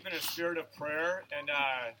a spirit of prayer, and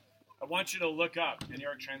I want you to look up. And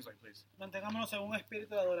Eric, translate, please. Mantengámonos en un espíritu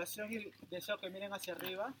de adoración y deseo que miren hacia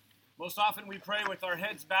arriba. Most often we pray with our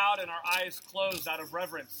heads bowed and our eyes closed out of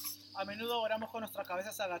reverence. A menudo oramos con nuestras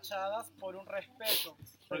cabezas agachadas por un respeto.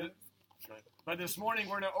 But this morning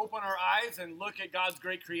we're going to open our eyes and look at God's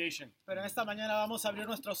great creation. Pero en esta mañana vamos a abrir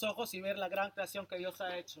nuestros ojos y ver la gran creación que Dios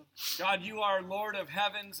ha hecho. God, you are Lord of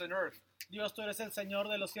heavens and earth. Dios, tú eres el Señor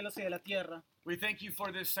de los cielos y de la tierra. We thank you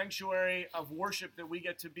for this sanctuary of worship that we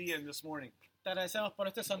get to be in this morning. Te agradecemos por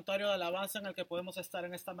este santuario de alabanza en el que podemos estar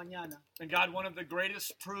en esta mañana. And God, one of the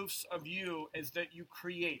greatest proofs of you is that you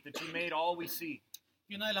create, that you made all we see.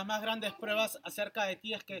 Y una de las más grandes pruebas acerca de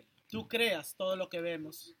ti es que tú creas todo lo que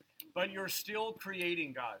vemos. But you're still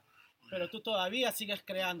creating, God. Pero tú todavía sigues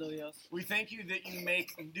creando, Dios. We thank you that you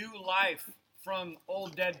make new life from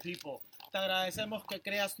old dead people. Te agradecemos que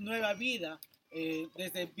creas nueva vida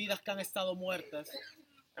desde vidas que han estado muertas.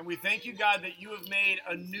 And we thank you, God, that you have made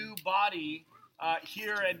a new body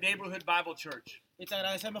here at Neighborhood Bible Church. Y te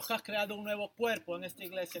agradecemos que has creado un nuevo cuerpo en esta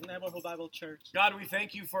iglesia, Neighborhood Bible Church. God, we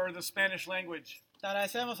thank you for the Spanish language. Te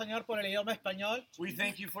agradecemos, Señor, por el idioma español. We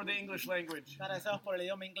thank you for the English language. Te agradecemos por el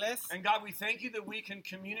idioma inglés. And God, we thank you that we can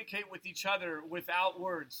communicate with each other without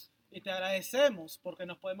words. Y te agradecemos porque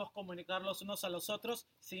nos podemos comunicar los unos a los otros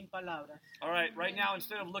sin palabras. All right now,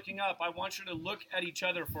 instead of looking up, I want you to look at each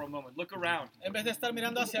other for a moment. Look around. En vez de estar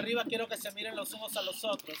mirando hacia arriba, quiero que se miren los unos a los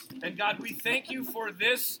otros. And God, we thank you for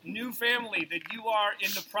this new family that you are in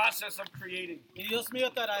the process of creating. Y Dios mío,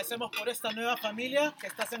 te agradecemos por esta nueva familia que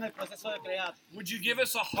estás en el proceso de crear. Would you give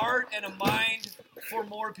us a heart and a mind for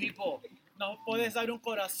more people? Nos puedes dar un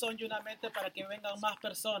corazón y una mente para que vengan más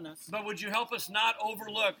personas. But would you help us not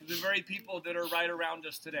overlook the very people that are right around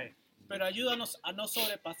us today? Pero ayúdanos a no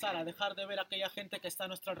sobrepasar, a dejar de ver a aquella gente que está a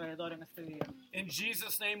nuestro alrededor en este día. In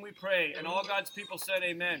Jesus' name we pray, and all God's people said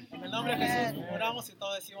amen. En el nombre de Jesús oramos y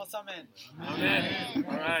todos decimos amén. Amen.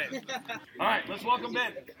 All right, let's welcome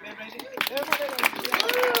Ben.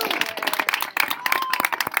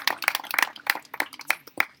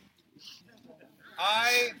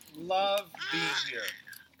 I love being here.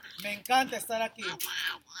 Me encanta estar aquí.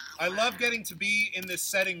 I love getting to be in this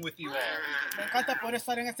setting with you all. Me encanta poder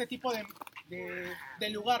estar en este tipo de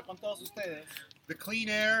lugar con todos ustedes. The clean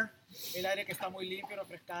air, El aire que está muy limpio,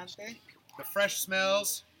 refrescante. the fresh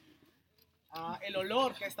smells, El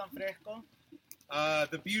olor que es tan fresco.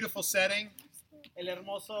 the beautiful setting. La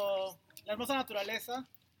hermosa naturaleza.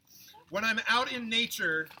 When I'm out in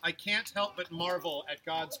nature, I can't help but marvel at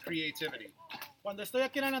God's creativity. Cuando estoy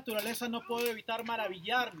aquí en la naturaleza no puedo evitar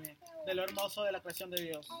maravillarme de lo hermoso de la creación de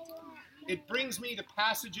Dios. It brings me to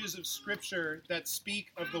passages of Scripture that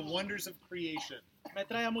speak of the wonders of creation. Me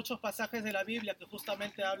trae a muchos pasajes de la Biblia que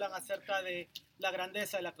justamente hablan acerca de la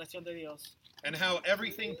grandeza de la creación de Dios. And how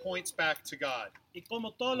everything points back to God. Y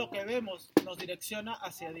cómo todo lo que vemos nos direcciona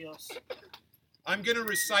hacia Dios. I'm going to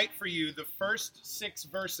recite for you the first 6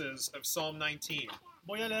 verses of Psalm 19.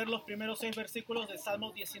 Voy a leer los primeros 6 versículos de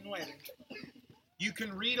Salmos 19. You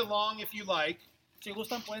can read along if you like, Si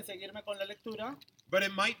gustan pueden seguirme con la lectura, but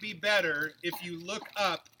it might be better if you look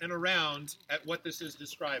up and around at what this is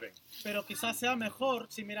describing. pero quizás sea mejor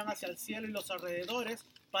si miran hacia el cielo y los alrededores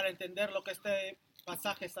para entender lo que este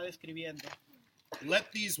pasaje está describiendo.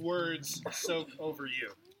 Let these words soak over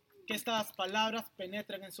you. Que estas palabras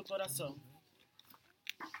penetren en su corazón.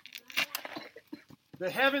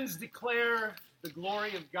 The heavens declare the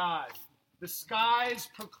glory of God. The skies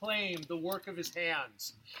proclaim the work of his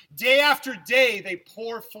hands. Day after day they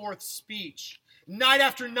pour forth speech. Night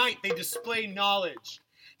after night they display knowledge.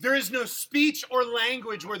 There is no speech or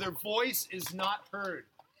language where their voice is not heard.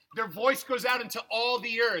 Their voice goes out into all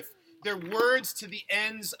the earth, their words to the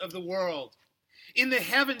ends of the world. In the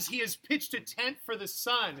heavens he has pitched a tent for the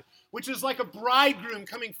sun, which is like a bridegroom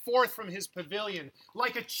coming forth from his pavilion,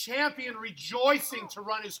 like a champion rejoicing to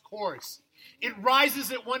run his course. It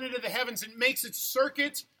rises at one end of the heavens and makes its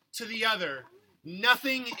circuit to the other.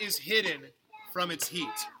 Nothing is hidden from its heat.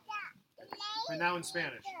 And now in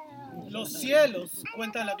Spanish. Los cielos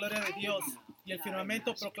cuentan la gloria de Dios y el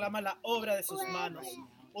firmamento proclama la obra de sus manos.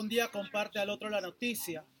 Un día comparte al otro la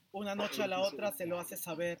noticia, una noche a la otra se lo hace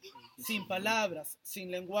saber, sin palabras, sin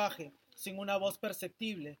lenguaje, sin una voz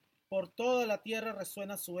perceptible. Por toda la tierra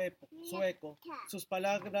resuena su eco. Sus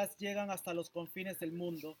palabras llegan hasta los confines del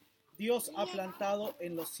mundo. Dios ha plantado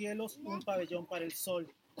en los cielos un pabellón para el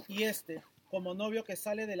sol, y este, como novio que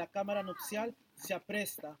sale de la cámara nupcial, se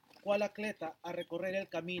apresta, cual atleta, a recorrer el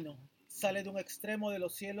camino. Sale de un extremo de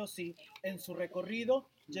los cielos y, en su recorrido,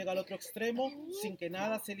 llega al otro extremo sin que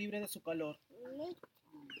nada se libre de su calor.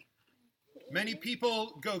 Many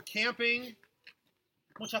people go camping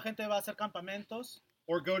Mucha gente va a hacer campamentos,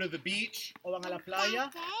 or go to the beach, o van a la playa,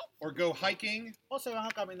 or go hiking, o se van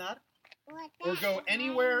a caminar, or go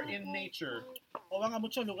anywhere in nature o van a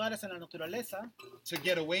muchos lugares en la naturaleza to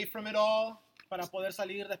get away from it all, para poder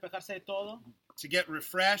salir, despejarse de todo, to get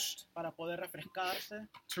refreshed, para poder refrescarse,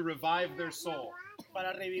 to revive their soul.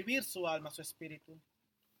 para revivir su alma, su espíritu.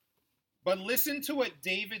 But listen to what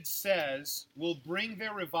David says will bring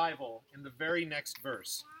their revival in the very next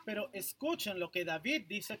verse. Pero escuchen lo que David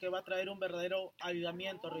dice que va a traer un verdadero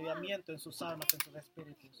revivimiento en sus almas, en sus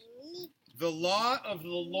espíritus. The law of the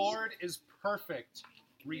Lord is perfect,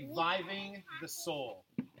 reviving the soul.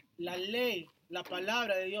 La ley, la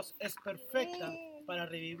palabra de Dios es perfecta para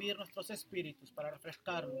revivir nuestros espíritus, para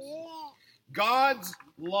refrescarnos. God's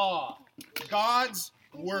law, God's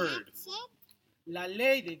word, La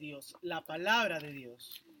ley de Dios, la palabra de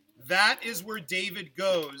Dios. that is where David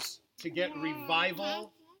goes to get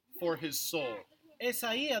revival for his soul. Es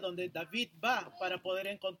ahí a donde David va para poder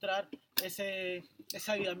encontrar ese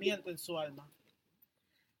avivamiento en su alma.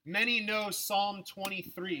 Many know Psalm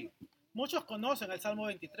 23. Muchos conocen el Salmo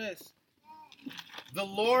 23. The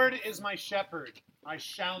Lord is my shepherd, I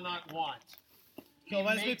shall not want. He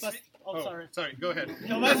Jehová es mi makes me- pastor. Oh, sorry. Go ahead.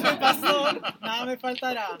 Jehová es mi pastor, nada me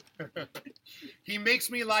faltará. He makes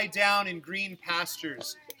me lie down in green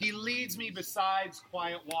pastures. He leads me beside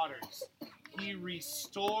quiet waters. He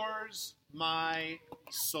restores my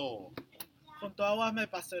soul. Junto a aguas me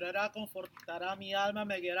pastoreará, confortará mi alma,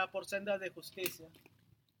 me guiará por sendas de justicia.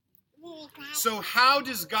 So how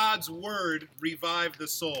does God's word revive the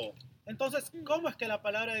soul? Entonces, ¿cómo es que la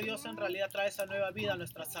palabra de Dios en realidad trae esa nueva vida a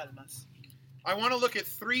nuestras almas? I want to look at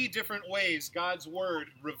 3 different ways God's word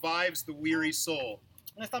revives the weary soul.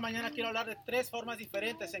 En esta mañana quiero hablar de 3 formas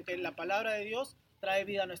diferentes en que la palabra de Dios trae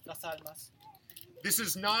vida a nuestras almas. This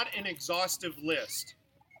is not an exhaustive list.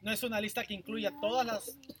 No es una lista que incluya todas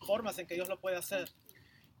las formas en que Dios lo puede hacer.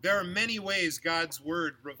 There are many ways God's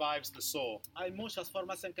word revives the soul. Hay muchas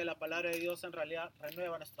formas en que la palabra de Dios en realidad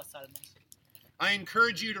renueva nuestras almas. I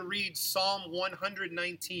encourage you to read Psalm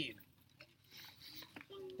 119.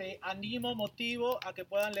 Te animo, motivo a que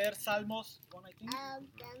puedan leer Salmos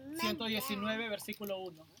 119, versículo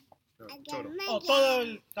 1. Total. Oh, todo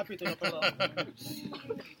el capítulo, perdón.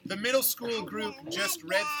 The middle school group just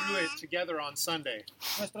read through it together on Sunday.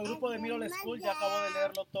 Nuestro grupo de Middle School ya acabó de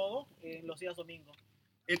leerlo todo en los días domingos.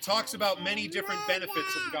 It talks about many different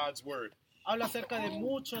benefits of God's word. Habla acerca de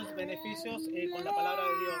muchos beneficios con la palabra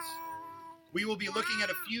de Dios. We will be looking at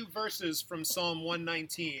a few verses from Psalm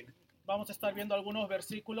 119. Vamos a estar viendo algunos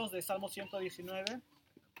versículos de Salmo 119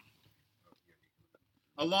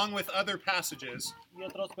 along with other passages, y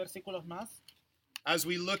otros versículos más as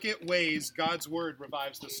we look at ways God's word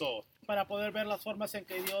revives the soul. para poder ver las formas en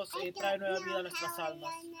que Dios trae nueva vida a nuestras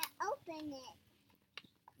almas.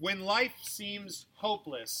 When life seems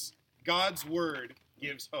hopeless, God's word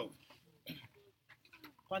gives hope.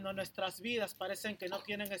 Cuando nuestras vidas parecen que no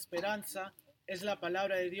tienen esperanza, es la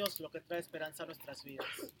palabra de Dios lo que trae esperanza a nuestras vidas.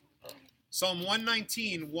 Psalm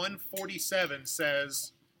 119, 147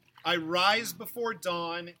 says, I rise before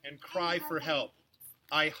dawn and cry for help.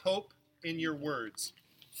 I hope in your words.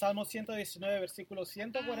 Salmo 119, versículo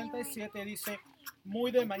 147 dice,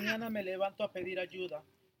 muy de mañana me levanto a pedir ayuda.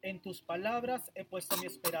 En tus palabras he puesto mi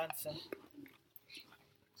esperanza.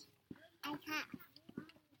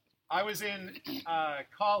 I was in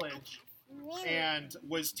college and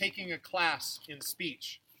was taking a class in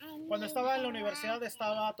speech. Cuando estaba en la universidad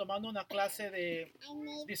estaba tomando una clase de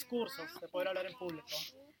discursos, de poder hablar en público,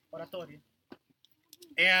 oratorio.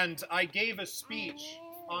 And I gave a speech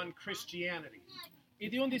on Christianity. Y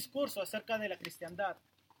di un discurso acerca de la cristiandad.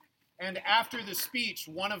 And after the speech,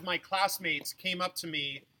 one of my classmates came up to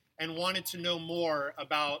me and wanted to know more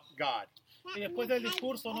about God. Y después del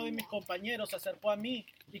discurso, uno de mis compañeros se acercó a mí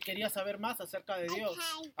y quería saber más acerca de Dios.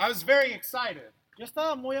 I was very excited. Yo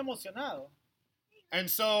estaba muy emocionado. And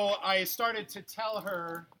so I started to tell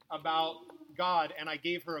her about God, and I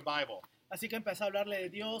gave her a Bible. Así que empecé a hablarle de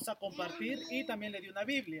Dios, a compartir, y también le di una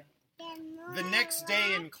Biblia. The next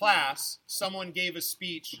day in class, someone gave a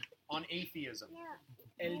speech on atheism.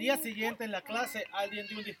 El día siguiente en la clase, alguien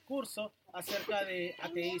dio un discurso acerca de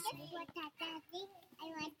ateísmo.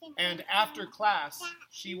 And after class,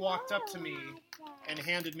 she walked up to me and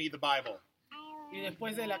handed me the Bible. Y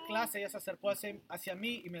después de la clase, ella se acercó hacia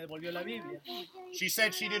mí y me devolvió la Biblia. She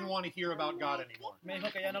said she didn't want to hear about God anymore. Me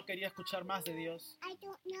dijo que ya no quería escuchar más de Dios.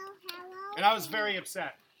 And I was very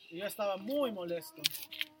upset. Y yo estaba muy molesto.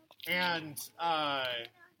 And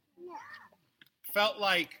felt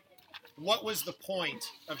like, what was the point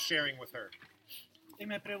of sharing with her? Y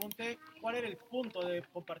me pregunté cuál era el punto de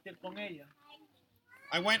compartir con ella.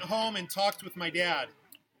 I went home and talked with my dad,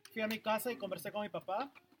 Fui a mi casa y conversé con mi papá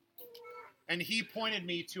and he pointed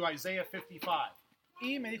me to Isaiah 55.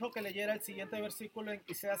 y me dijo que leyera el siguiente versículo en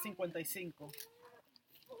Isaías 55.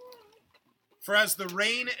 For as the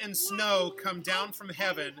rain and snow come down from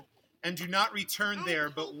heaven, and do not return there,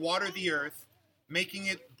 but water the earth, making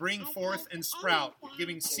it bring forth and sprout,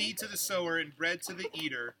 giving seed to the sower and bread to the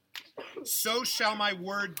eater, so shall my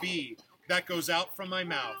word be that goes out from my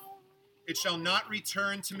mouth. It shall not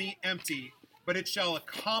return to me empty, but it shall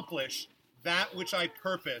accomplish that which I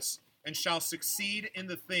purpose, and shall succeed in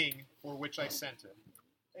the thing for which I sent it.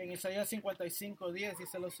 En Isaías 55:10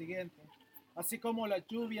 dice lo siguiente: así como la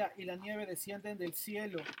lluvia y la nieve descienden del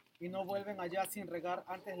cielo y no vuelven allá sin regar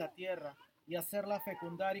antes la tierra y hacerla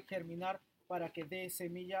fecundar y germinar para que dé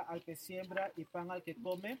semilla al que siembra y pan al que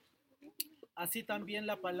come, así también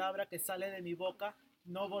la palabra que sale de mi boca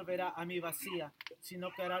no volverá a mí vacía,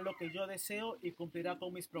 sino que hará lo que yo deseo y cumplirá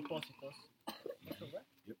con mis propósitos.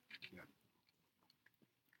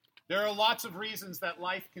 There are lots of reasons that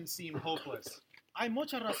life can seem hopeless. Hay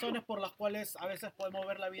muchas razones por las cuales a veces podemos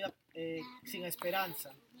ver la vida sin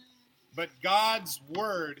esperanza, But God's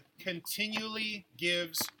word continually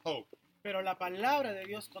gives hope. pero la palabra de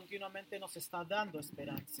Dios continuamente nos está dando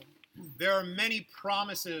esperanza. There are many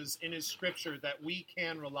promises in his scripture that we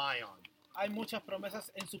can rely on. Hay muchas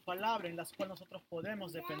promesas en su palabra en las cuales nosotros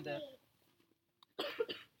podemos depender.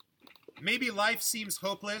 Maybe life seems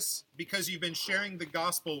hopeless because you've been sharing the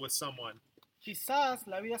gospel with someone. Quizás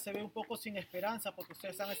la vida se ve un poco sin esperanza porque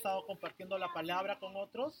ustedes han estado compartiendo la palabra con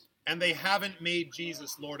otros And they haven't made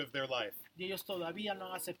Jesus Lord of their life. y ellos todavía no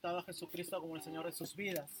han aceptado a Jesucristo como el Señor de sus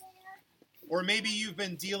vidas. Or maybe you've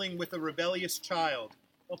been dealing with a rebellious child,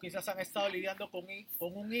 O quizás han estado lidiando con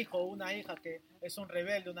un hijo o una hija que es un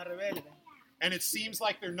rebelde, una rebelde. and it seems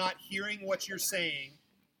like they're not hearing what you're saying,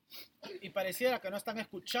 Y pareciera que no están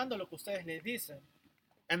escuchando lo que ustedes les dicen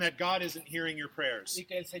and that God isn't hearing your prayers. y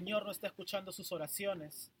que el Señor no está escuchando sus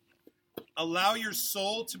oraciones. Allow your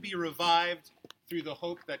soul to be revived through the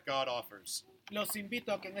hope that God offers. Los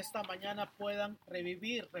invito a que en esta mañana puedan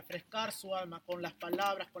revivir, refrescar su alma con las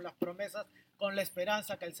palabras, con las promesas, con la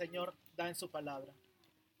esperanza que el Señor da en su palabra.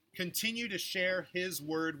 Continue to share his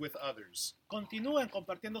word with others. Continúen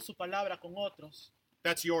compartiendo su palabra con otros.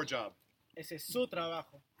 That's your job. Ese es su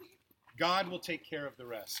trabajo. God will take care of the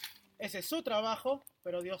rest. Ese es su trabajo,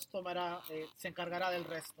 pero Dios se encargará del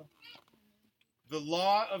resto. The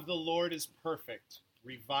law of the Lord is perfect,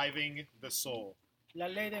 reviving the soul. La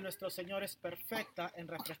ley de nuestro Señor es perfecta en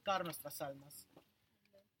refrescar nuestras almas.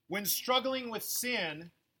 When struggling with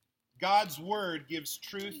sin, God's word gives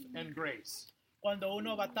truth and grace. Cuando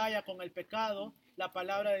uno batalla con el pecado, la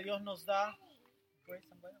palabra de Dios nos da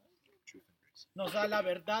la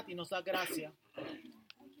verdad y nos da gracia.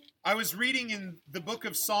 I was reading in the book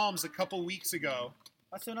of Psalms a couple weeks ago,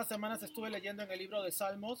 Hace unas semanas estuve leyendo en el libro de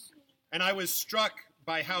Salmos and I was struck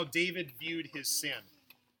by how David viewed his sin.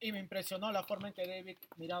 y me impresionó la forma en que David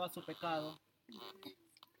miraba su pecado.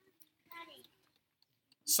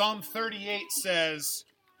 Psalm 38 says,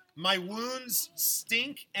 "My wounds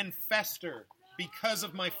stink and fester because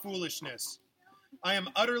of my foolishness. I am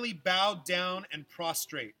utterly bowed down and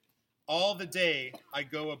prostrate. All the day I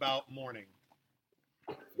go about mourning."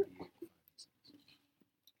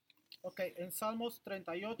 Ok, en Salmos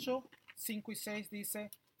 38, 5 y 6 dice: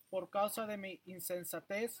 por causa de mi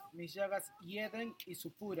insensatez, mis llagas hieden y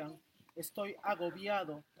supuran. Estoy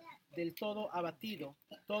agobiado, del todo abatido.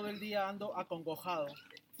 Todo el día ando acongojado.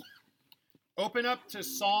 Open up to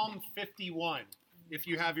Psalm 51 if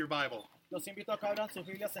you have your Bible. Los invito a que abran sus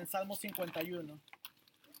Biblias en Salmo 51.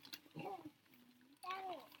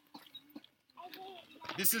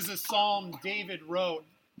 This is a psalm David wrote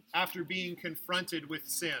after being confronted with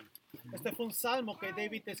sin. Este fue un salmo que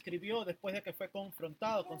David escribió después de que fue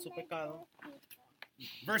confrontado con su pecado.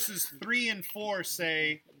 Verses 3 and 4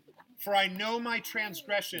 say, "For I know my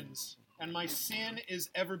transgressions, and my sin is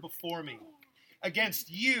ever before me. Against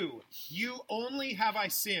you, you only have I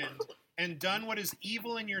sinned, and done what is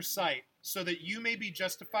evil in your sight, so that you may be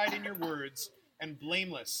justified in your words, and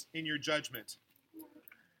blameless in your judgment."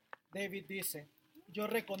 David dice: yo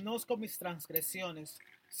reconozco mis transgresiones,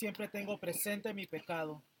 siempre tengo presente mi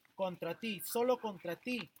pecado. Contra ti, solo contra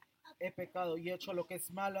ti, he pecado y hecho lo que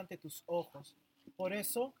es malo ante tus ojos. Por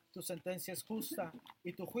eso, tu sentencia es justa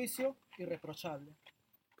y tu juicio irreprochable.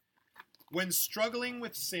 When struggling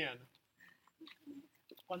with sin,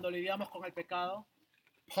 Cuando lidiamos con el pecado,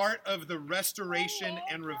 part of the restoration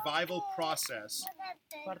and revival process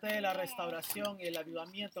parte de la restauración y el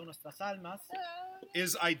avivamiento en nuestras almas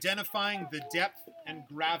is identifying the depth and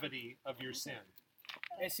gravity of your sin.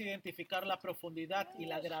 es identificar la profundidad y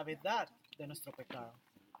la gravedad de nuestro pecado.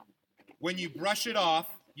 When you brush it off,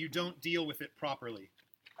 you don't deal with it properly.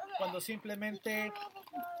 Cuando simplemente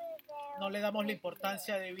no le damos la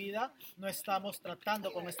importancia debida, no estamos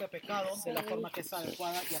tratando con este pecado de la forma que es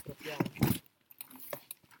adecuada y apropiada.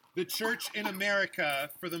 The church in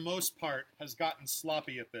America, for the most part, has gotten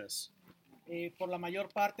sloppy at this. Por la mayor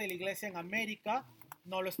parte de la iglesia en América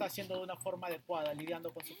no lo está haciendo de una forma adecuada,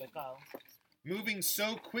 lidiando con su pecado. Moving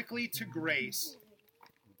so quickly to grace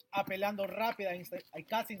Apelando rápida y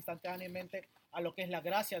casi instantáneamente a lo que es la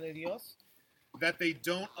gracia de Dios, that they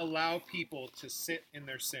don't allow people to sit in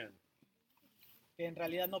their sin. que en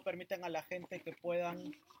realidad no permiten a la gente que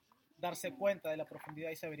puedan darse cuenta de la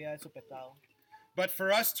profundidad y severidad de su pecado. But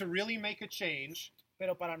for us to really make a change,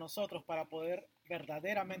 Pero para nosotros, para poder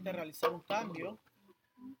verdaderamente realizar un cambio,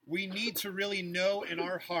 we need to really know in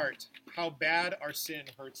our heart how bad our sin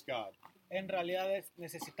hurts God. en realidad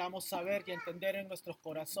necesitamos saber y entender en nuestros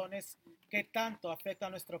corazones qué tanto afecta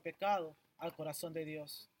nuestro pecado al corazón de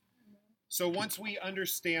Dios. So once we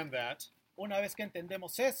understand that, Una vez que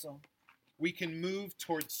entendemos eso, we can move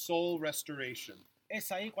towards soul restoration, es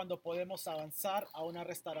ahí cuando podemos avanzar a una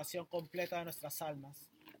restauración completa de nuestras almas,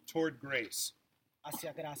 toward grace.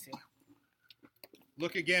 hacia gracia.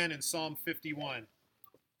 Look again in Psalm 51.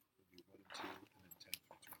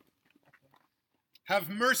 Have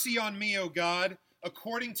mercy on me, O God,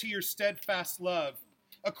 according to your steadfast love.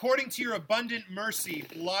 According to your abundant mercy,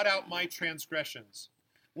 blot out my transgressions.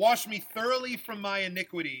 Wash me thoroughly from my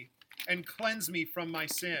iniquity and cleanse me from my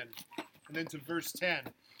sin. And then to verse 10.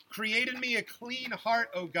 Create in me a clean heart,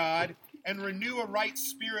 O God, and renew a right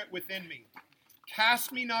spirit within me.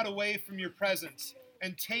 Cast me not away from your presence,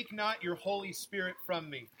 and take not your Holy Spirit from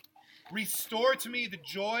me. Restore to me the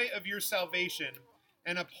joy of your salvation,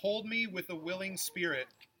 and uphold me with a willing spirit.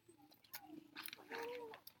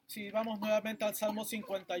 Si vamos nuevamente al Salmo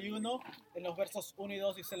 51, en los versos 1 y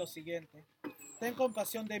 2 dice lo siguiente. Ten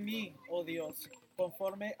compasión de mí, oh Dios,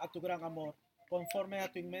 conforme a tu gran amor, conforme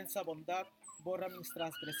a tu inmensa bondad, borra mis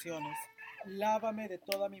transgresiones. Lávame de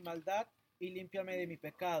toda mi maldad y límpiame de mi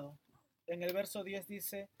pecado. En el verso 10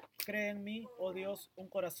 dice, cree en mí, oh Dios, un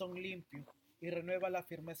corazón limpio y renueva la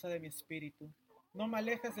firmeza de mi espíritu. No me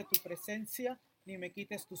alejes de tu presencia ni me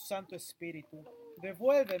quites tu santo espíritu.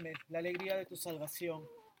 Devuélveme la alegría de tu salvación,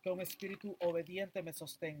 que un espíritu obediente me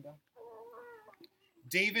sostenga.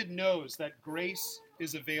 David knows that grace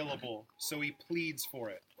is available, so he pleads for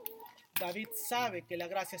it. David sabe que la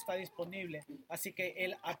gracia está disponible, así que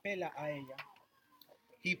él apela a ella.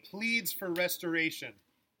 He pleads for restoration.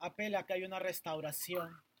 Apela a que hay una restauración.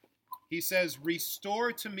 He says,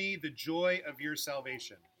 restore to me the joy of your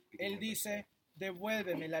salvation. Él dice,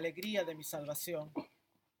 devuélveme la alegría de mi salvación.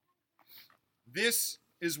 This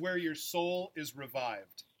is where your soul is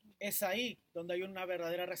revived. Es ahí donde hay una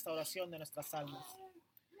verdadera restauración de nuestras almas.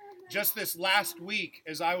 Just this last week,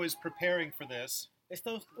 as I was preparing for this,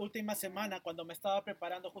 Esta última semana, cuando me estaba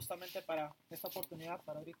preparando justamente para esta oportunidad,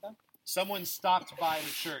 para ahorita, someone stopped by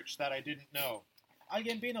the church that I didn't know.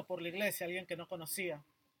 alguien vino por la iglesia, alguien que no conocía.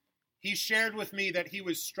 He shared with me that he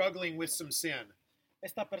was struggling with some sin.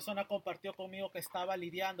 Esta persona compartió conmigo que estaba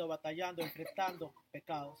lidiando, batallando, enfrentando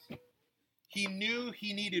pecados. He knew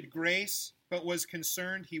he needed grace, but was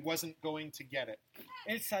concerned he wasn't going to get it.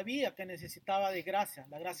 Él sabía que necesitaba de gracia,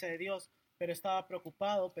 la gracia de Dios, pero estaba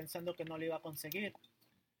preocupado pensando que no lo iba a conseguir.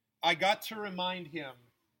 I got to remind him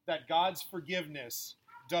that God's forgiveness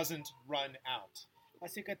doesn't run out.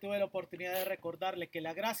 Así que tuve la oportunidad de recordarle que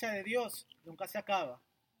la gracia de Dios nunca se acaba.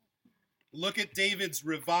 Look at David's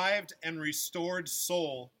revived and restored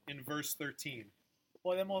soul in verse 13.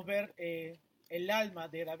 Podemos ver el alma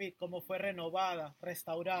de David, cómo fue renovada,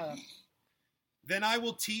 restaurada. Then I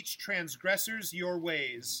will teach transgressors your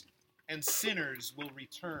ways, and sinners will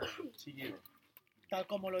return to you. Tal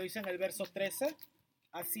como lo dice en el verso 13,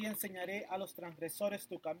 así enseñaré a los transgresores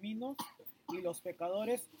tu camino y los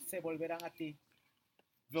pecadores se volverán a ti.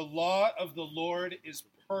 The law of the Lord is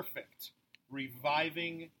perfect,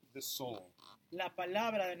 reviving the soul. La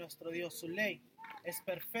palabra de nuestro Dios, su ley, es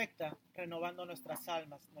perfecta, renovando nuestras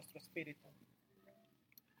almas, nuestro espíritu.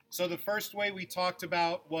 So the first way we talked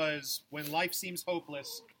about was when life seems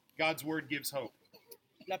hopeless, God's word gives hope.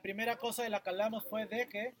 La primera cosa de la que hablamos fue de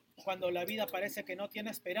que cuando la vida parece que no tiene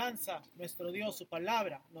esperanza, nuestro Dios, su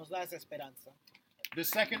palabra, nos da esa esperanza. The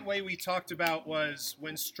second way we talked about was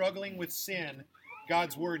when struggling with sin,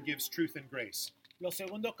 God's word gives truth and grace. Lo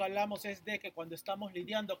segundo que hablamos es de que cuando estamos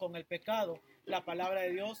lidiando con el pecado, la palabra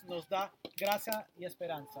de Dios nos da gracia y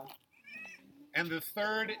esperanza. And the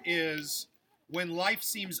third is when life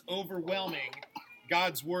seems overwhelming,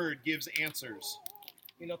 God's word gives answers.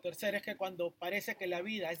 Y lo tercero es que cuando parece que la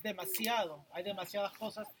vida es demasiado, hay demasiadas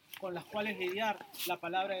cosas con las cuales lidiar, la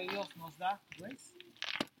palabra de Dios nos da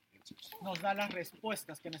las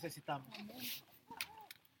respuestas que necesitamos.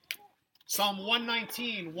 Psalm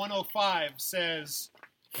 119, 105 says,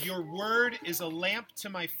 "Your word is a lamp to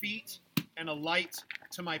my feet and a light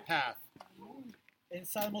to my path." En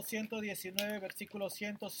Salmo 119, versículo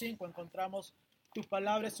 105 encontramos, tu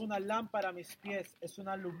palabra es una lámpara a mis pies, es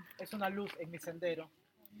una luz en mi sendero.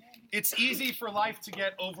 It's easy for life to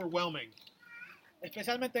get overwhelming.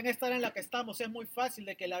 Especialmente en esta era en la que estamos, es muy fácil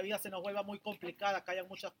de que la vida se nos vuelva muy complicada, que hayan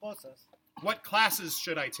muchas cosas. What classes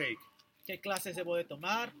should I take? ¿Qué clases debo de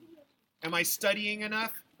tomar? Am I studying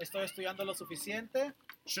enough? ¿Estoy estudiando lo suficiente?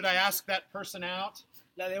 Should I ask that person out?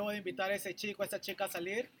 ¿La debo de invitar a ese chico, a esa chica a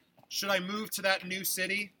salir? Should I move to that new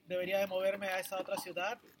city? ¿Debería de moverme a esa otra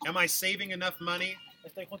ciudad? Am I saving enough money?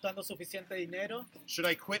 ¿Estoy juntando suficiente dinero? Should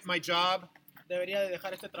I quit my job? ¿Debería de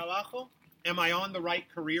dejar este trabajo? Am I on the right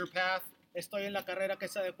career path? ¿Estoy en la carrera que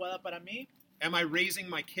es adecuada para mí? Am I raising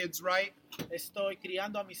my kids right? ¿Estoy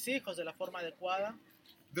criando a mis hijos de la forma adecuada?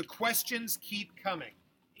 The questions keep coming,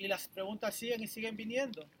 Y las preguntas siguen y siguen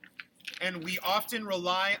viniendo. and we often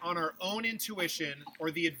rely on our own intuition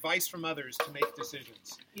or the advice from others to make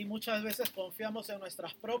decisions. Y muchas veces confiamos en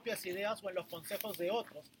nuestras propias ideas o en los consejos de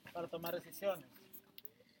otros para tomar decisiones.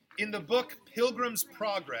 In the book Pilgrim's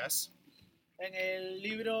Progress, En el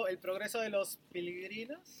libro El progreso de los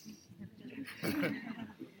peregrinos,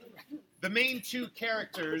 the main two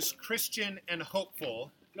characters, Christian and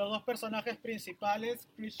Hopeful, los dos personajes principales,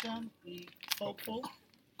 Christian y Hopeful,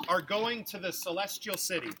 are going to the celestial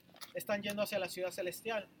city. están yendo hacia la ciudad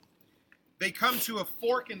celestial. They come to a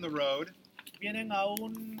fork in the road, Vienen a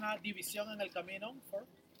una división en el camino,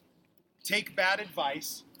 take bad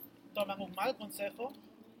advice, toman un mal consejo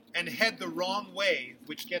and head the wrong way,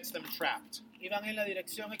 which gets them trapped. y van en la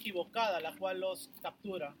dirección equivocada, la cual los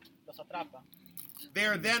captura, los atrapa. They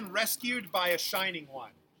are then rescued by a shining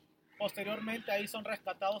one. Posteriormente ahí son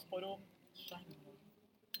rescatados por un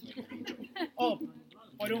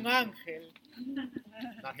por un ángel.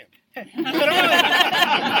 Not him. Pero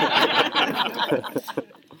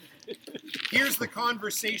Here's the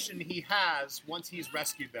conversation he has once he's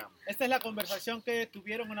rescued them. esta es la conversación que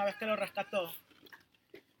tuvieron una vez que lo rescató.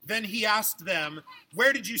 Then he asked them,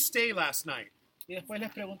 "Where did you stay last night?" Y después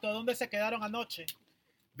les preguntó, ¿dónde se quedaron anoche?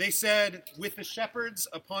 They said, "With the shepherds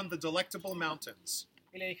upon the Delectable Mountains."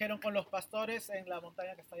 Y le dijeron, con los pastores en la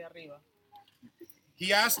montaña que está ahí arriba.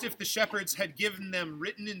 He asked if the shepherds had given them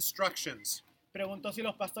written instructions, Preguntó si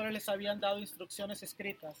los pastores les habían dado instrucciones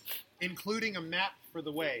escritas, including a map for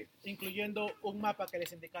the way. incluyendo un mapa que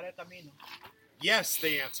les indicara el camino. Yes,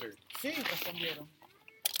 they answered. Sí, respondieron.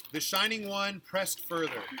 The shining one pressed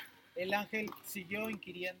further. El ángel siguió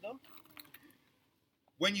inquiriendo.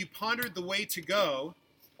 When you pondered the way to go,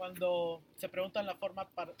 Cuando se preguntan la forma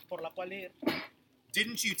por la cual ir,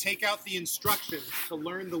 didn't you take out the instructions to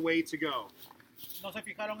learn the way to go? ¿no se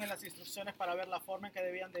fijaron en las instrucciones para ver la forma en que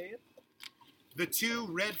debían de ir? The two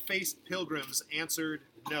red-faced pilgrims answered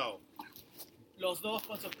no. Los dos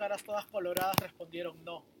con sus caras todas coloradas respondieron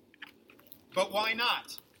no. But why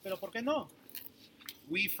not? ¿Pero por qué no?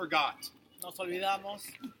 We forgot. Nos olvidamos.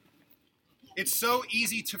 It's so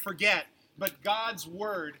easy to forget, but God's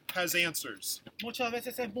word has answers. Muchas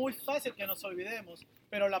veces es muy fácil que nos olvidemos,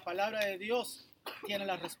 pero la palabra de Dios tiene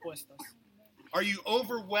las respuestas. Are you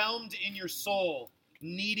overwhelmed in your soul,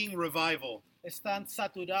 needing revival? Están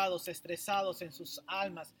saturados, estresados en sus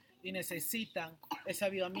almas y necesitan ese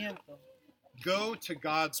avivamiento. Go to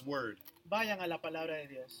God's word. Vayan a la palabra de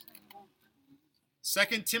Dios.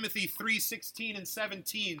 2 Timothy 3:16 and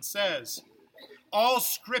 17 says, "All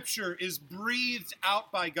scripture is breathed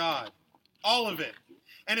out by God, all of it,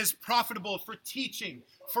 and is profitable for teaching,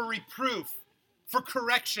 for reproof, for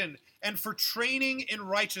correction, and for training in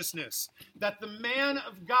righteousness, that the man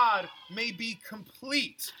of God may be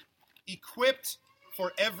complete, equipped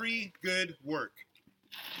for every good work."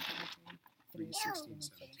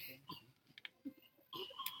 3:16.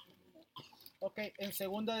 Ok, en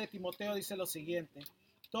segunda de Timoteo dice lo siguiente: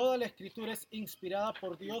 toda la escritura es inspirada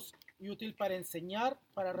por Dios y útil para enseñar,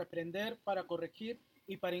 para reprender, para corregir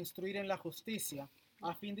y para instruir en la justicia,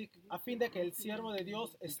 a fin de que el siervo de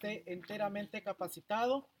Dios esté enteramente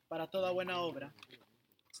capacitado para toda buena obra.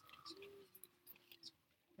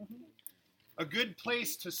 A good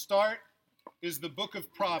place to start is the book of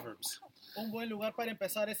Proverbs, Un buen lugar para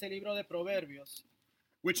empezar es el libro de Proverbios,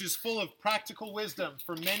 which is full of practical wisdom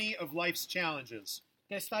for many of life's challenges.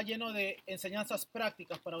 que está lleno de enseñanzas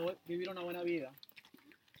prácticas para vivir una buena vida.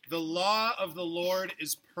 The law of the Lord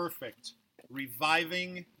is perfect,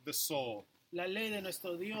 reviving the soul. La ley de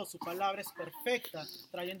nuestro Dios, su palabra es perfecta,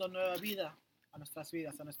 trayendo nueva vida a nuestras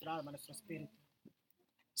vidas, a nuestra alma, a nuestro espíritu.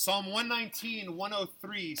 Psalm 119,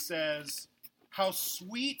 103 says, "How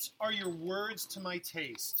sweet are your words to my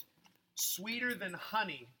taste, sweeter than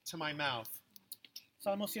honey to my mouth."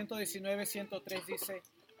 Salmo 119, 103 dice,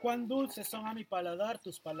 cuán dulces son a mi paladar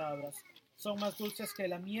tus palabras, son más dulces que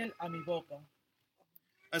la miel a mi boca.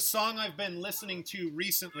 A song I've been listening to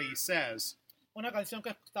recently says, Una canción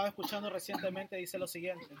que estaba escuchando recientemente dice lo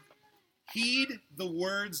siguiente. "Heed the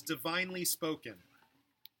words divinely spoken."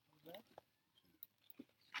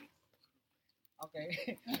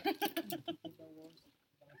 Okay.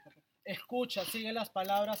 Escucha, sigue las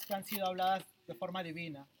palabras que han sido habladas de forma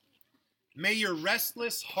divina. May your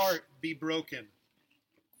restless heart be broken.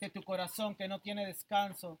 Que tu corazón que no tiene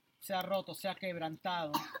descanso sea roto, sea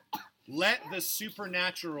quebrantado. Let the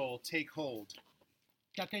supernatural take hold.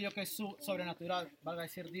 Que aquello que es sobrenatural, valga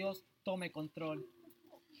decir Dios, tome control.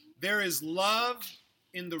 There is love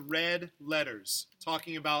in the red letters,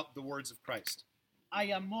 talking about the words of Christ.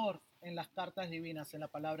 Hay amor en las cartas divinas, en la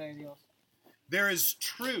palabra de Dios. There is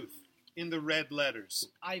truth in the red letters.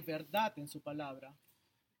 Hay verdad en su palabra.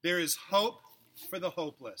 There is hope for the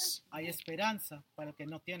hopeless, Hay esperanza para el que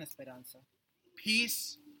no tiene esperanza.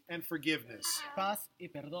 peace and forgiveness. Paz y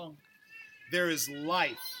perdón. There is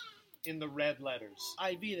life in the red letters.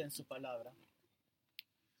 Hay vida en su palabra.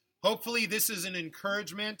 Hopefully, this is an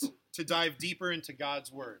encouragement to dive deeper into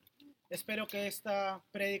God's word. Espero que esta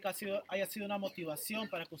prédica haya sido una motivación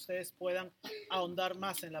para que ustedes puedan ahondar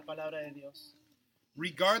más en la palabra de Dios.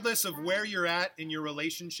 Regardless of where you're at in your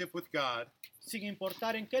relationship with God, Sin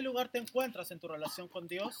importar en qué lugar te encuentras en tu relación con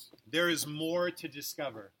Dios, there is more to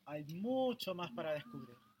discover. hay mucho más para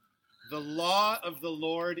descubrir. The law of the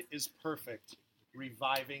Lord is perfect,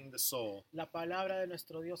 reviving the soul. La palabra de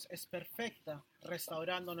nuestro Dios es perfecta,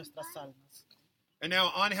 restaurando nuestras almas. And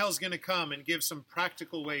now Angel's going to come and give some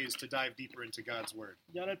practical ways to dive deeper into God's word.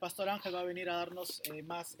 Y ahora el pastor Ángel va a venir a darnos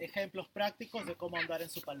más ejemplos prácticos de cómo andar en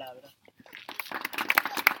su palabra.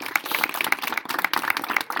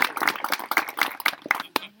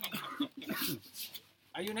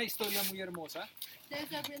 Hay una historia muy hermosa,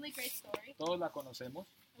 There's a really great story. todos la conocemos,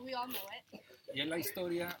 We all know it. y es la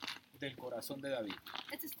historia del corazón de David.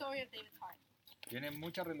 It's a story of David's heart. Tiene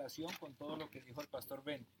mucha relación con todo lo que dijo el pastor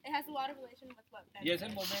Ben. It has a lot of relation with what Ben Y es el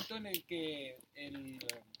said. momento en el que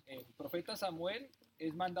el profeta Samuel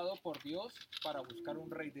es mandado por Dios para buscar un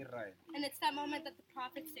rey de Israel. And it's that moment that the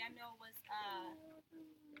prophet Samuel was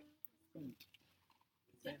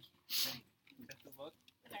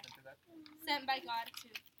sent by God to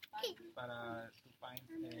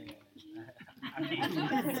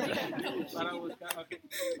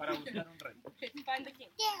Para buscar un rey. find the king.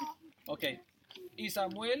 Ok, y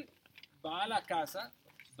Samuel va a la casa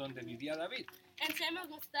donde vivía David And Samuel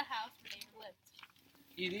goes to the house where David lived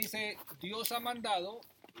y dice, Dios ha mandado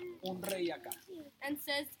un rey acá. and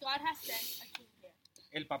says, God has sent a king here.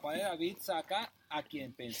 El papá de David saca a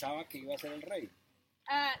quien pensaba que iba a ser el rey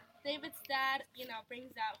David's dad,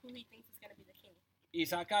 brings out who he thinks is going to be the king y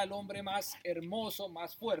saca al hombre más hermoso,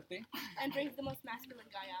 más fuerte, and brings the most masculine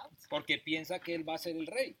guy out porque piensa que él va a ser el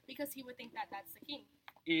rey. because he would think that that's the king.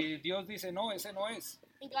 Y Dios dice, no, ese no es.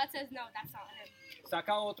 And God says, no, that's not him.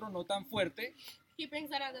 Saca otro no tan fuerte He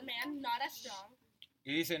brings out another man, not as strong,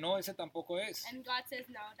 y dice, no, ese tampoco es. and God says,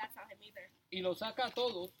 no, that's not him either. Y lo saca a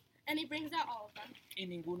todos And he brings out all of them, y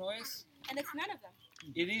ninguno es. and it's none of them.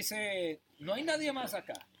 Y dice, no hay nadie más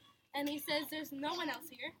acá. And he says, there's no one else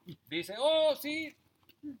here. Dice, oh, sí,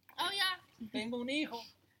 Oh, yeah, tengo un hijo,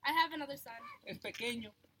 I have another son. es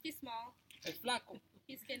pequeño, He's small, es flaco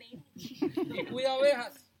he's skinny, y cuida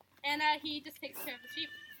ovejas. and he just takes care of the sheep.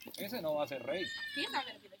 Ese no va a ser rey. He's not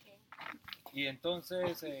going to be the king. Y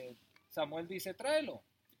entonces Samuel dice, tráelo.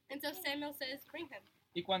 And so Samuel says, bring him.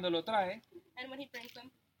 Y cuando lo trae, And when he brings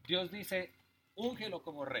him, Dios dice, úngelo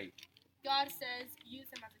como rey. God says, use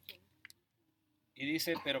him as a king. Y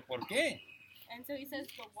dice, ¿pero por qué? And so he says,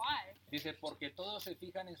 but why? Dice, porque todos se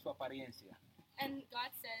fijan en su apariencia. And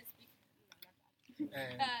God says, no, not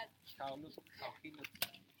Eh, that. how he looks.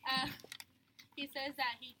 He says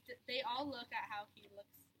that they all look at how he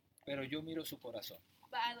looks, Pero yo miro su corazón.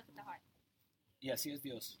 but I look at the heart. Y así es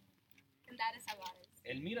Dios. And that is how God is.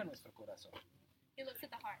 Él mira nuestro corazón He looks at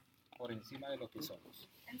the heart por encima de lo que somos.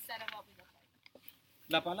 instead of what we look like.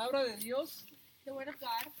 La palabra de Dios The word of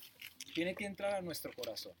God, tiene que entrar a nuestro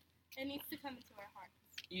corazón. it needs to come into our hearts.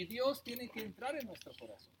 Y Dios tiene que entrar en nuestro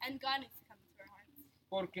corazón. And God needs to come into our hearts.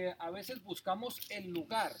 Porque a veces buscamos el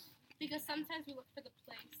lugar Because sometimes we look for the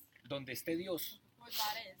place donde esté Dios, where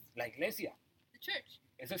God is. la iglesia. The church.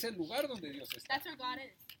 Ese es el lugar donde Dios está. That's where God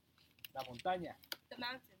is. La montaña. The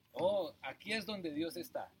mountains. Oh, aquí es donde Dios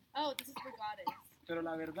está. Oh, this is where God is. Pero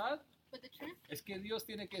la verdad But the truth es que Dios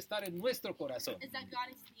tiene que estar en nuestro corazón. is that God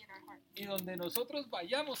needs to be in our hearts. Y donde nosotros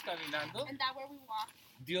vayamos caminando, And that where we walk,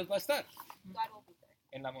 Dios va a estar. God will be there.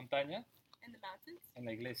 En la montaña, In the mountains, en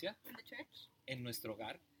la iglesia, in the church, en nuestro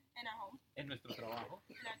hogar, in our home, en nuestro trabajo.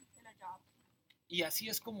 in our job. Y así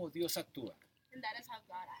es como Dios actúa. And that is how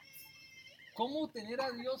God acts. ¿Cómo tener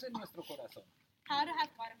a Dios en nuestro corazón? How to have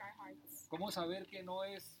God in our hearts. ¿Cómo saber que no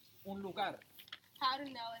es un lugar, How to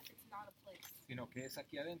know if it's not a place, sino que es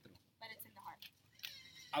aquí adentro? but it's in the heart.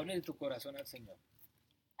 Hable de tu corazón al Señor.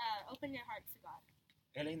 Open your hearts to God.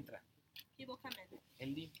 Él entra, He will come in.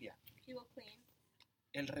 Él limpia, He will clean.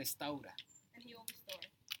 Él restaura And He will restore.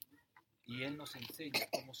 y Él nos enseña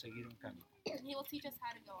cómo seguir un camino. And He will teach us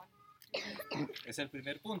how to go on. Es el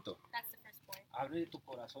primer punto. That's the first point. Hable de tu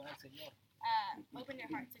corazón al Señor. Open your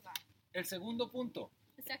heart to God. El segundo punto,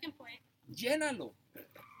 The second point, llénalo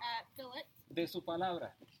fill it de su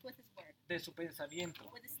palabra, with His word, de su pensamiento.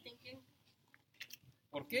 with His thinking.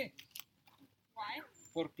 ¿Por qué? Why?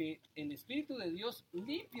 Porque el Espíritu de Dios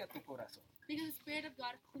limpia tu corazón. Because the Spirit of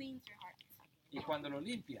God cleans your heart. Y cuando lo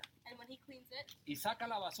limpia And when He cleans it y saca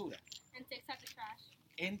la basura, and takes out the trash,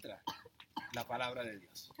 entra la palabra de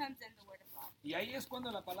Dios. comes in the word of God. Y ahí es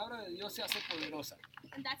cuando la palabra de Dios se hace poderosa.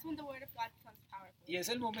 And that's when the word of God becomes powerful. Y es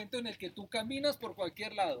el momento en el que tú caminas por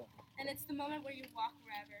cualquier lado And it's the moment where you walk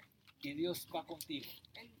wherever, y Dios va contigo.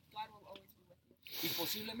 and God will always be with you. Y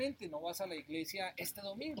posiblemente no vas a la iglesia este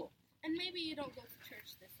domingo. And maybe you don't go to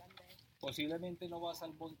church this Sunday, Posiblemente no vas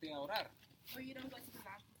al monte a orar, or you don't go to the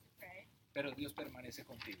mountains to pray, pero Dios permanece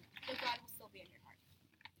contigo. but God will still be in your heart.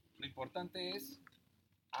 Lo importante es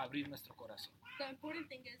abrir nuestro corazón, The important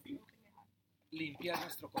thing is to open your heart, limpiar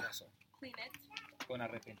nuestro corazón clean it con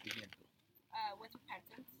arrepentimiento. with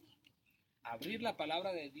repentance, Abrir la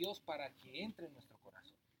palabra de Dios para que entre en nuestro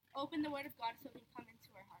corazón. open the word of God so it can come into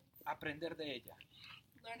our hearts, Aprender de ella.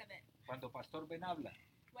 learn of it. Cuando Pastor Ben habla,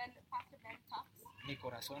 When Pastor Ben talks, mi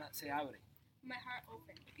corazón se abre my heart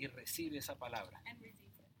opens y recibe esa palabra and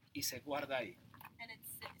receives it, y se guarda ahí. and it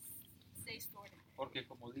stays stored in it. Porque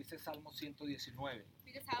como dice Salmo 119,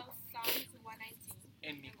 Because how Psalms 119,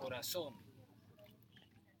 en mi corazón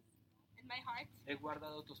in my heart, he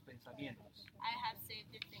guardado tus pensamientos I have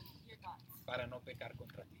saved your thoughts, para no pecar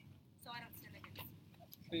contra ti. so I don't sin against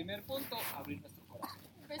you. Primer punto, abrir nuestro corazón.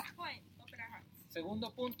 First point, open our hearts.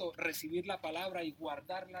 Segundo punto, recibir la palabra y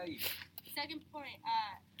guardarla ahí. Second point,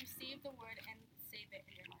 receive the word and save it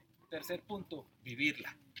in your heart. Tercer punto,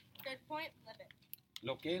 vivirla. Third point, live it.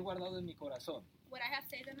 Lo que he guardado en mi corazón What I have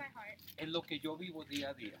saved in my heart es lo que yo vivo día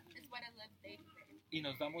a día. is what I live day to day. Y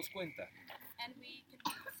nos damos cuenta And we can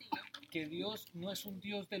see que Dios no es un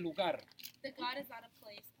Dios de lugar, that God is not a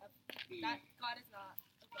place of that God is not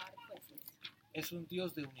a God of places. es un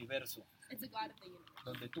Dios de universo. It's a God of the universe.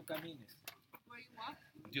 Donde tú camines, Where you walk,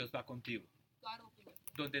 Dios va contigo. God will be with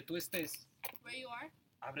you. Donde tú estés, Where you are,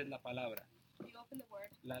 abres la palabra, you open the word,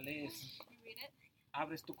 la lees, you read it,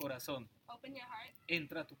 abres tu corazón, open your heart,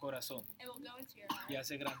 entra a tu corazón it will go into your heart, y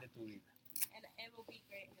hace grande tu vida. and it will be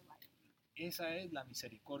great in your life. Esa es la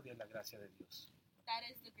misericordia y la gracia de Dios. That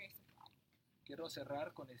is the grace of God. Quiero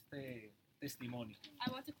cerrar con este testimonio. I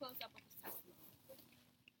want to close up with this testimony.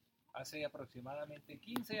 Hace aproximadamente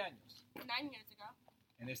 15 años 9 years ago,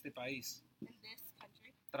 en este país, in this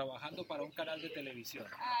country, trabajando para un canal de televisión,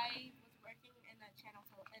 I was working in a channel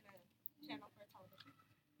for television.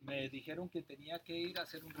 me dijeron que tenía que ir a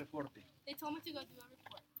hacer un reporte They told me to go do a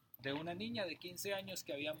report de una niña de 15 años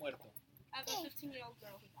que había muerto of a 15-year-old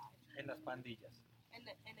girl who died en las pandillas. in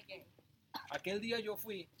a gang. Aquel día yo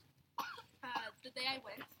fui The day I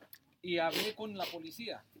went, y hablé con la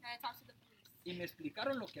policía and I talked to the police, y me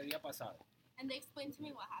explicaron lo que había pasado. and they explained to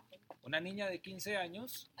me what happened. Una niña de 15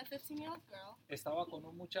 años A 15-year-old girl, estaba con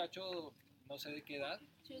un muchacho no sé de qué edad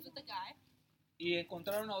she was with a guy, y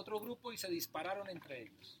encontraron a otro grupo y se dispararon entre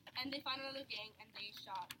ellos. and they found another gang, and they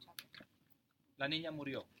shot each other. La niña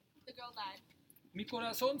murió. The girl died. Mi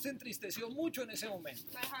corazón se entristeció mucho en ese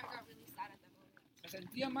momento. My heart got really sad at that moment. Me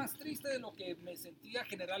sentía más triste de lo que me sentía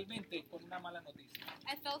generalmente con una mala noticia.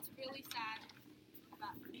 I felt really sad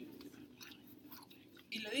about it.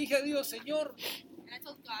 Y le dije a Dios, Señor, And I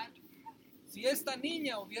told God, si esta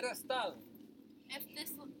niña hubiera estado if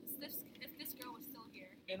this girl was still here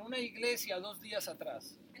en una iglesia 2 días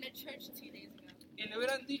atrás in a church 2 days ago, y le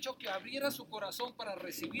hubieran dicho que abriera su corazón para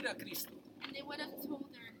recibir a Cristo and they would have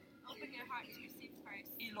told her, open your heart to receive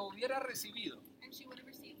Christ, y lo hubiera recibido, and she would have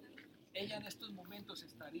received him, ella en estos momentos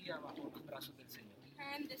estaría bajo los brazos del Señor.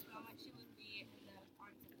 her in this moment she would be in the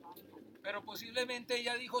arms of God in heaven. Pero posiblemente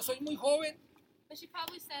ella dijo, soy muy joven, But she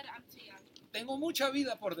probably said, I'm too young. Tengo mucha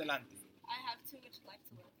vida por delante. I have too much life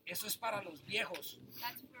to live. Eso es para los viejos.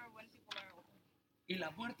 That's for when people are older. Y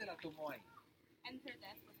la muerte la tomó ahí. And her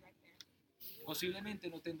death was right there. Posiblemente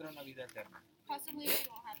no tendrá una vida eterna. Possibly she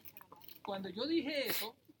won't have eternal life. Cuando yo dije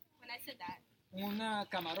eso, When I said that, una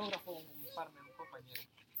camarógrafo, un compañero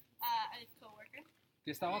a coworker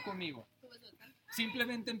que estaba conmigo, who was with them,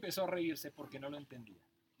 simplemente empezó a reírse porque no lo entendía.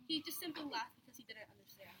 he just simply laughed because he didn't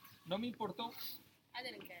understand. No me importó. I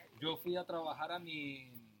didn't care. Yo fui a trabajar a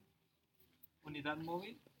mi unidad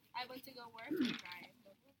móvil I went to go work in Ryan,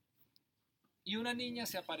 y una niña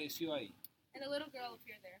se apareció ahí. and a little girl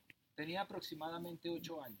appeared there. Tenía aproximadamente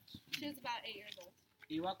 8 años. She was about 8 years old.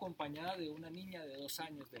 Iba acompañada de una niña de 2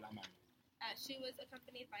 años de la mano. She was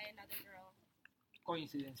accompanied by another girl.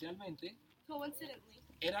 Coincidencialmente, Coincidentally,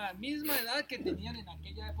 era la misma edad que tenían en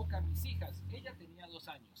aquella época mis hijas. Ella tenía 2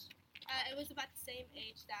 años. it was about the same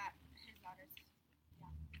age that his daughters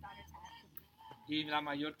had. Y la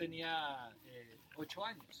mayor tenía 8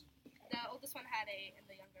 años. The oldest one had 8, and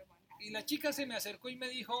the younger one had. Y la chica se me acercó y me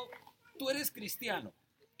dijo, tú eres cristiano.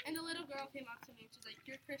 And the little girl came up to me and she's like,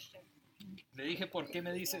 "You're Christian." Le dije, ¿por qué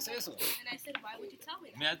me dices eso? And I said, "Why would you tell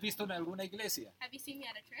me ¿Me that? has visto en alguna iglesia? Have you seen me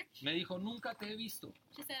at a church?" Me dijo, nunca te he visto.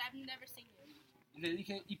 She said, "I've never seen you." Y le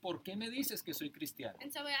dije, ¿y por qué me dices que soy cristiano?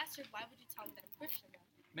 And so I asked her, "Why would you tell me that I'm Christian then?"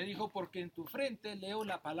 Me dijo, porque en tu frente leo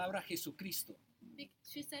la palabra Jesucristo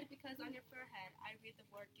She said, "Because on your forehead I read the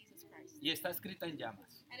word Jesus Christ, y está escrita en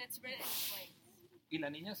llamas. and it's written in flames." Y la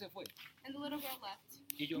niña se fue And the little girl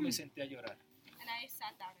left, y yo me senté a llorar. and I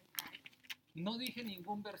sat down and cried. No dije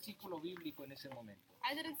ningún versículo bíblico en ese momento.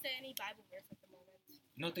 I didn't say any Bible verse at the moment.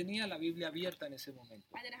 No tenía la Biblia abierta en ese momento.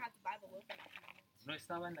 I didn't have the Bible open at the moment. No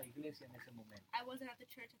estaba en la iglesia en ese momento. I wasn't at the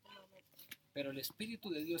church at the moment. Pero el Espíritu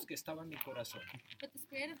de Dios que estaba en mi corazón But the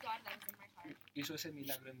Spirit of God that was in my heart hizo ese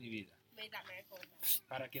milagro en mi vida made that miracle in my life.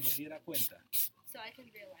 para que me diera cuenta So I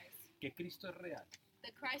can realize que Cristo es real,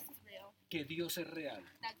 that Christ is real, que Dios es real,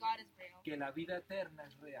 that God is real, que la vida eterna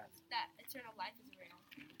es real that eternal life is real,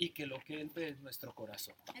 y que lo que Él ve es nuestro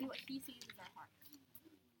corazón. and what He sees is our heart.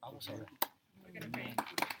 Vamos a ver. We're going to pray.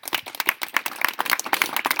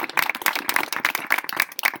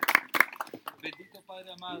 Bendito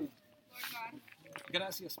Padre amado, Lord God,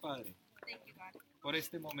 gracias Padre thank you, God, por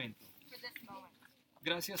este momento. for this moment.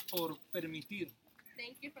 Gracias por permitir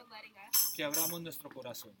Thank you for letting us que abramos nuestro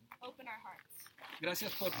corazón. open our hearts.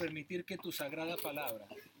 Gracias por permitir que tu sagrada palabra,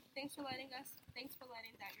 Thanks for letting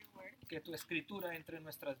that your word, que tu escritura entre en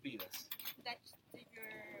nuestras vidas. that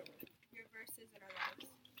your verses in our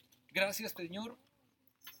lives. Gracias Señor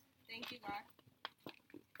Thank you, God,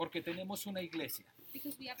 porque tenemos una iglesia,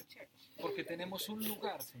 because we have a church, porque tenemos un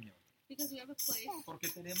lugar Señor, because we have a place, porque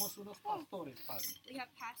tenemos unos pastores Padre we have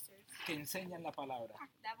pastors que enseñan la palabra,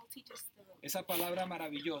 that will teach us esa palabra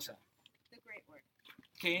maravillosa the great word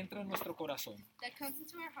que entra en nuestro corazón that comes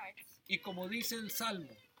into our hearts, y como dice el Salmo,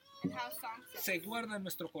 and how Psalm says se guarda en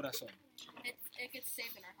nuestro corazón it gets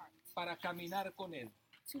saved in our hearts, para caminar con Él,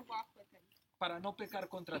 to walk with Him, para no pecar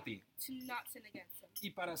contra ti to not sin against Him, y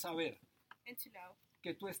para saber and to know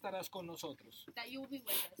que tú estarás con nosotros that you will be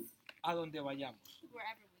with us a donde vayamos,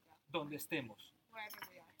 wherever we go, donde estemos wherever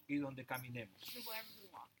we are, y donde caminemos. and wherever we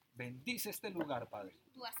walk. Bendice este lugar, Padre.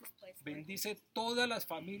 Bless this place, Lord. Bendice todas las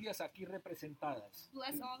familias aquí representadas,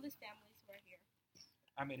 Bless all these families who are here,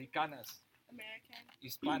 americanas, American,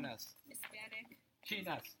 hispanas, Hispanic,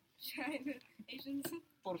 chinas, China, Asians,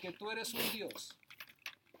 porque tú eres un Dios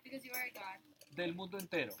because you are a God del mundo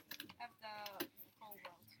entero, of the whole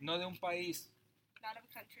world, no de un país, not of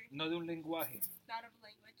a country, no de un lenguaje, not of a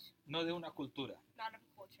language, no de una cultura. not of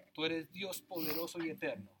a culture. Tú eres Dios poderoso y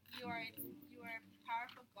eterno, You are a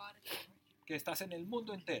powerful God eternal. que estás en el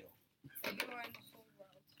mundo entero You are in the whole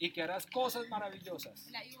world, y que harás cosas maravillosas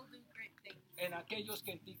and that you will do great things, en aquellos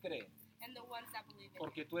que en ti creen, and the ones that believe in you,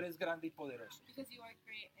 porque tú eres grande y poderoso. because you are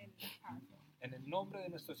great and powerful. En el nombre de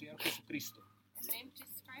nuestro Señor Jesucristo. In the name of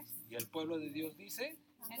Jesus Christ, Y el pueblo de Dios dice,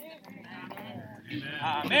 and the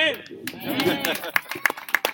amén.